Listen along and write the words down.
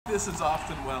This is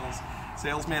Austin Wells,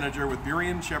 sales manager with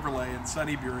Burien Chevrolet in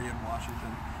sunny Burien,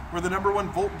 Washington. We're the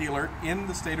 #1 Volt dealer in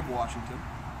the state of Washington,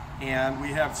 and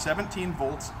we have 17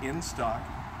 Volts in stock,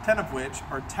 10 of which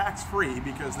are tax-free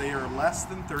because they are less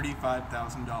than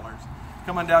 $35,000.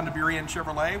 Come on down to Burien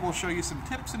Chevrolet. We'll show you some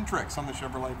tips and tricks on the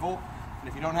Chevrolet Volt, and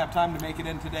if you don't have time to make it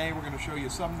in today, we're going to show you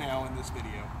some now in this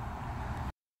video.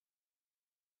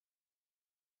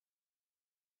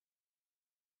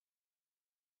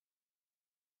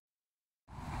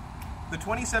 The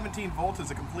 2017 Volt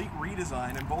is a complete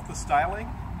redesign in both the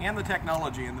styling and the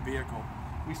technology in the vehicle.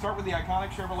 We start with the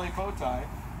iconic Chevrolet bow tie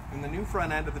and the new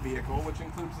front end of the vehicle, which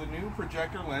includes the new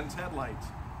projector lens headlights.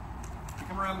 If you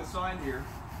come around the side here,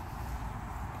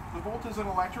 the Volt is an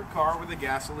electric car with a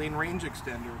gasoline range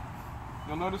extender.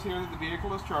 You'll notice here that the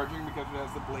vehicle is charging because it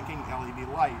has the blinking LED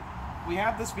light. We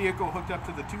have this vehicle hooked up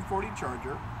to the 240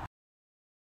 charger,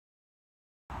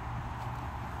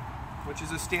 which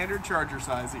is a standard charger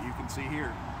size that you can see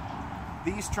here.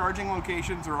 These charging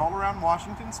locations are all around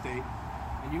Washington State,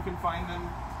 and you can find them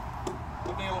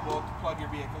available to plug your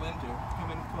vehicle into.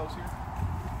 Come in close here.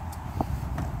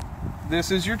 This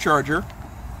is your charger.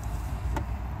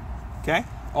 Okay,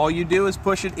 all you do is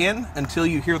push it in until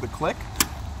you hear the click.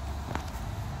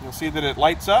 You'll see that it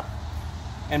lights up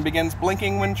and begins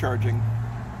blinking when charging.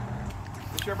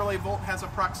 The Chevrolet Volt has a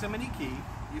proximity key.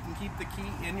 You can keep the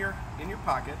key in your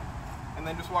pocket, and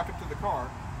then just walk up to the car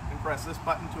and press this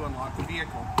button to unlock the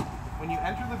vehicle. When you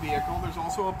enter the vehicle, there's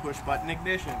also a push button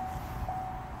ignition.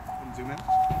 And zoom in.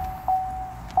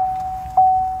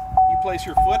 You place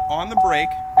your foot on the brake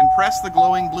and press the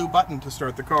glowing blue button to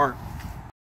start the car.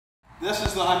 This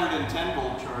is the 110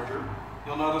 volt charger.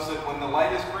 You'll notice that when the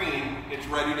light is green, it's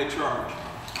ready to charge.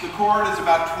 The cord is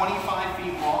about 25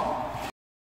 feet long.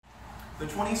 The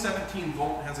 2017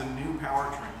 Volt has a new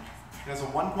powertrain. It has a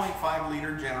 1.5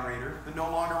 liter generator that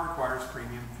no longer requires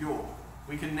premium fuel.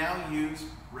 We can now use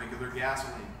regular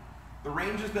gasoline. The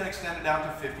range has been extended out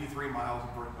to 53 miles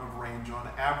of range on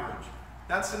average.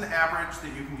 That's an average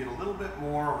that you can get a little bit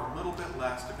more or a little bit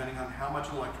less depending on how much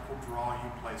electrical draw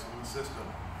you place on the system.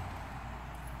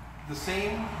 The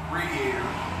same radiator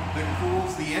that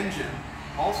cools the engine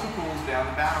also cools down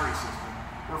the battery system.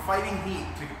 We're fighting heat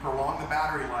to prolong the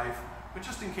battery life, but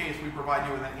just in case, we provide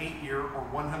you with an 8-year or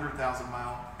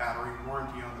 100,000-mile battery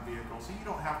warranty on the vehicle, so you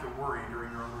don't have to worry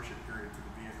during your ownership period for the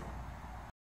vehicle.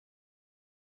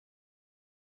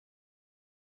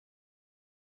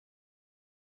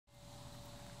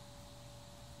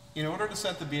 In order to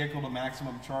set the vehicle to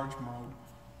maximum charge mode,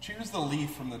 choose the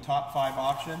Leaf from the top 5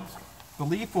 options. The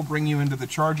Leaf will bring you into the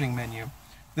charging menu.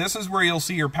 This is where you'll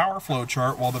see your power flow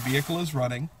chart while the vehicle is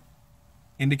running,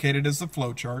 indicated as the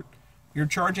flow chart. Your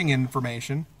charging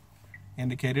information,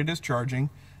 indicated as charging,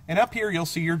 and up here you'll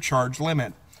see your charge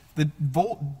limit. The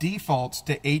Volt defaults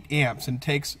to 8 amps and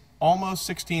takes almost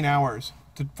 16 hours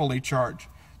to fully charge.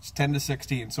 It's 10 to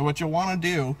 16. So what you'll want to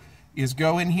do is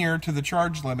go in here to the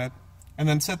charge limit and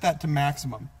then set that to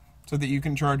maximum so that you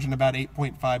can charge in about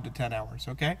 8.5 to 10 hours,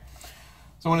 okay?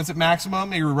 So when it's at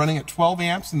maximum, you're running at 12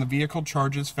 amps and the vehicle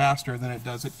charges faster than it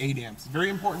does at 8 amps. It's very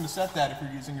important to set that if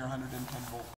you're using your 110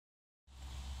 volt.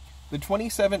 The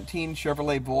 2017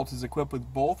 Chevrolet Volt is equipped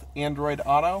with both Android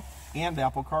Auto and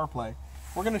Apple CarPlay.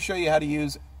 We're going to show you how to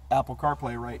use Apple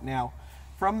CarPlay right now.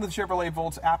 From the Chevrolet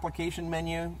Volt's application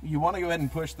menu, you want to go ahead and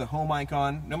push the home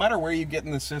icon. No matter where you get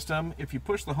in the system, if you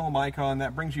push the home icon,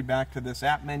 that brings you back to this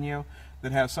app menu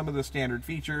that has some of the standard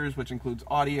features, which includes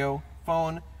audio,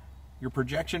 phone, your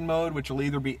projection mode, which will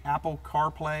either be Apple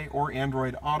CarPlay or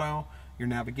Android Auto, your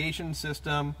navigation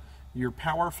system, your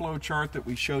power flow chart that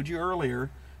we showed you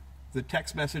earlier, the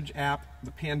text message app,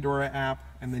 the Pandora app,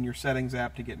 and then your settings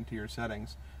app to get into your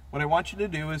settings. What I want you to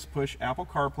do is push Apple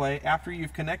CarPlay after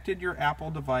you've connected your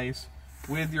Apple device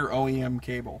with your OEM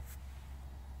cable.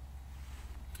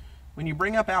 When you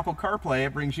bring up Apple CarPlay,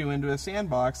 it brings you into a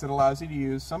sandbox that allows you to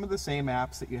use some of the same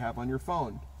apps that you have on your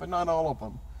phone, but not all of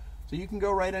them. So you can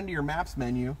go right into your Maps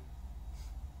menu,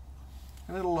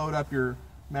 and it'll load up your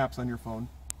maps on your phone.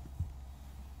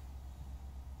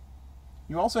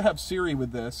 You also have Siri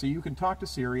with this, so you can talk to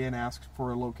Siri and ask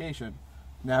for a location.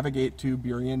 Navigate to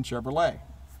Burien Chevrolet.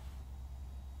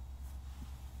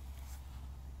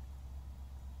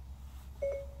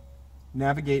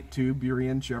 Navigate to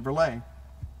Burien Chevrolet.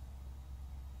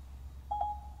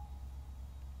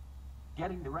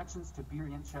 Getting directions to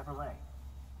Burien Chevrolet.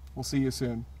 We'll see you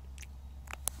soon.